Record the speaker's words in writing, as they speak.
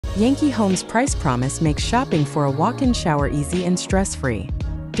Yankee Home's price promise makes shopping for a walk-in shower easy and stress-free.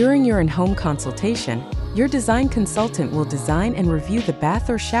 During your in-home consultation, your design consultant will design and review the bath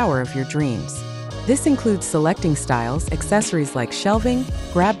or shower of your dreams. This includes selecting styles, accessories like shelving,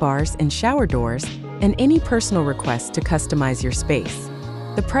 grab bars, and shower doors, and any personal requests to customize your space.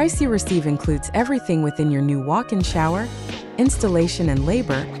 The price you receive includes everything within your new walk-in shower, installation and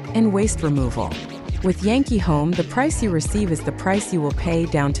labor, and waste removal. With Yankee Home, the price you receive is the price you will pay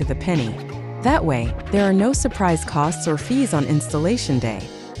down to the penny. That way, there are no surprise costs or fees on installation day.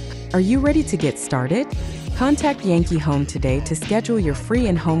 Are you ready to get started? Contact Yankee Home today to schedule your free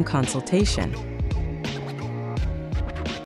in-home consultation.